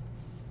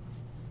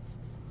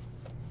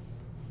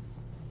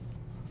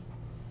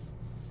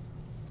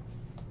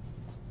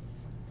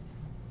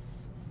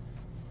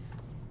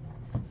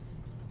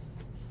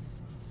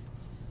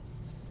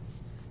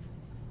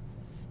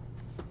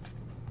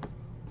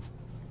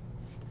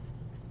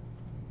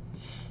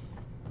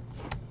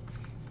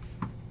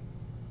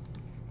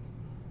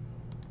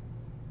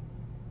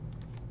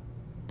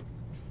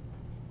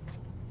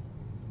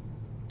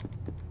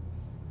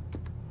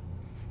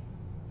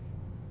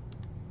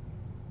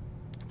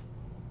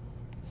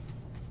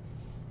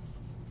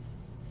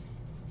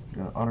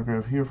 Got an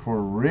autograph here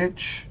for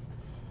Rich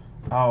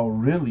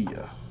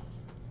Aurelia.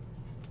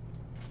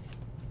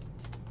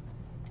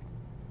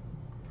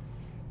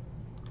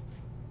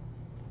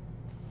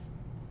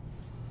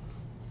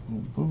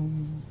 Boom,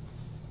 boom.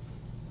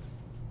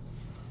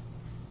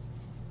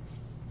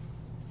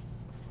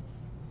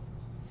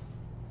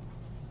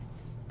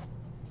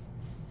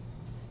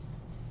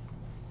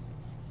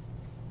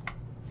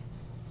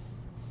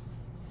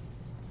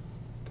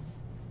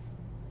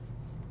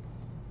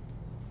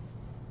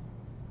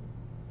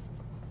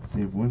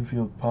 Dave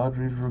Winfield,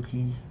 Padres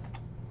rookie.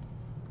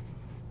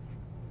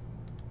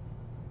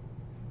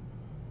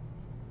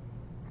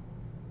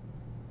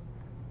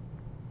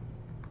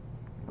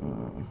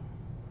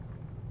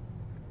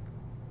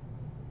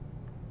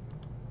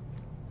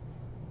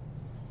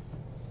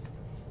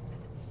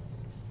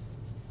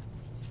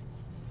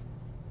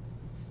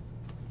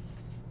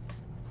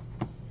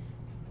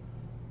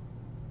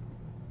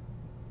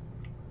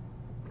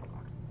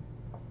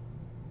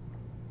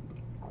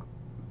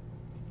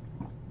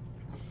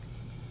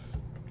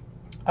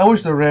 I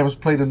wish the Rams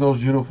played in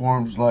those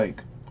uniforms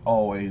like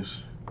always.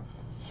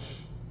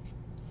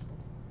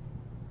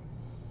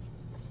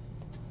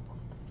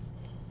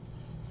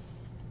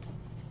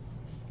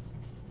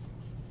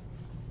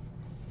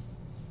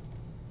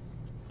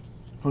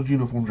 Those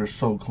uniforms are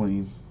so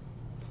clean.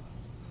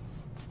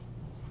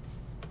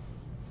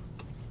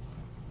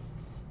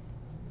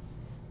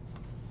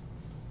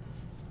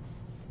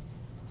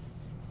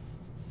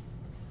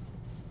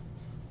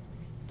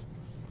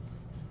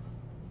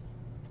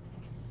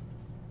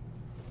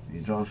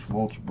 John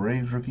Schmaltz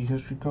Braves rookie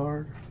history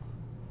card.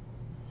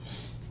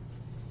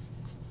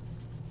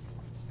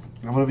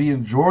 I'm going to be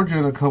in Georgia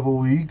in a couple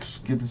weeks.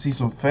 Get to see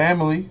some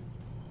family.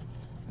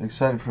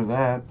 Excited for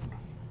that.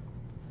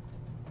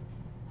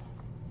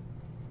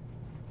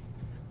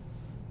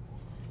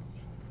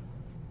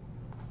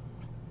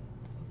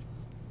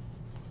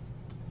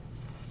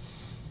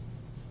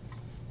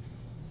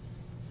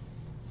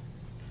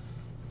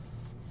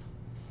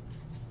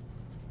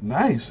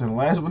 Nice. And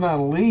last but not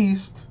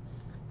least,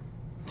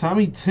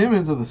 Tommy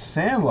Timmons of the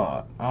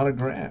Sandlot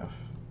autograph.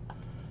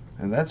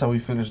 And that's how we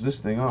finish this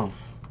thing off.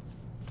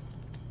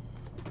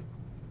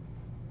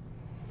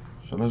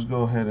 So let's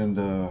go ahead and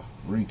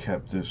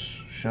recap this,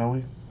 shall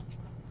we?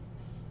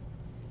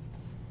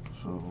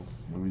 So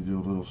let me do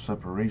a little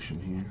separation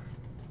here.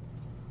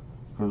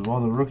 Because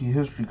while the rookie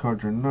history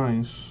cards are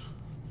nice,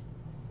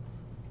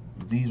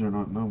 these are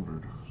not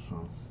numbered.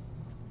 So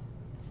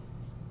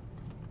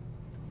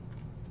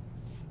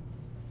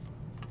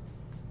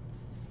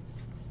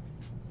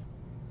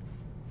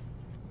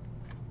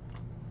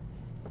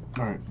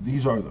alright,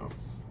 these are though.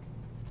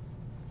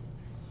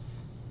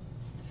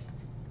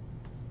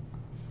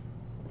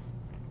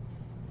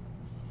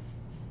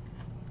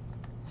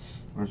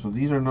 Alright, so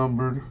these are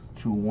numbered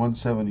to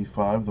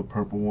 175, the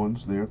purple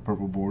ones there,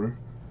 purple border.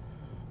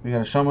 We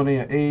got a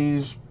Chamonix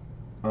A's,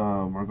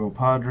 Margot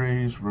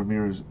Padres,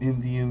 Ramirez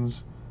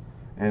Indians,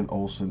 and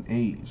Olsen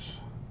A's.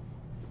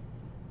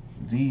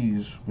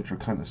 These, which are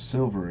kind of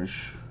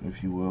silverish,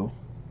 if you will,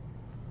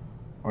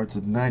 are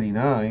to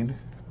 99.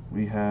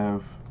 We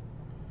have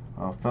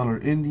Feller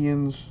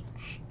Indians,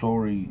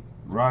 Story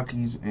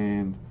Rockies,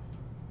 and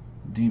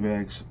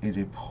D-backs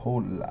AJ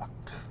Pollock.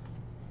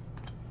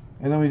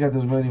 And then we got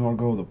this Manny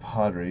Margot of the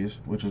Padres,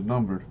 which is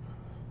numbered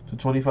to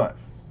 25.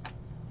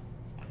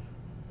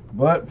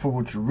 But for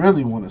what you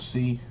really want to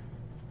see,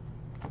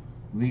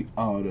 the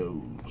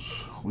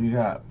autos. We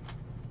got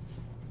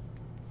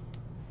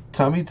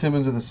Tommy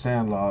Timmons of the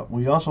Sandlot.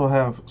 We also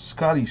have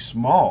Scotty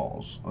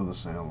Smalls of the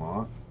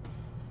Sandlot.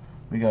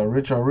 We got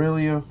Rich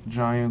Aurelia,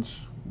 Giants,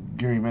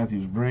 Gary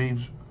Matthews,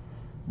 Braves,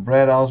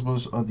 Brad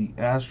Osmus of the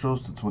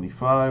Astros to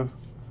 25,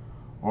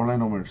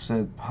 Orlando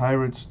Merced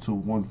Pirates to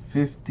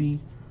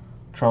 150,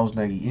 Charles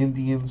Nagy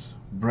Indians,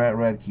 Brad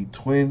Radke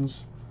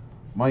Twins,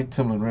 Mike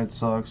Timlin Red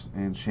Sox,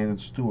 and Shannon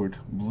Stewart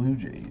Blue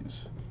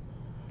Jays.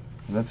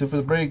 And that's it for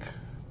the break.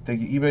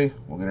 Thank you, eBay.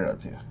 We'll get it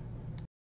out to you.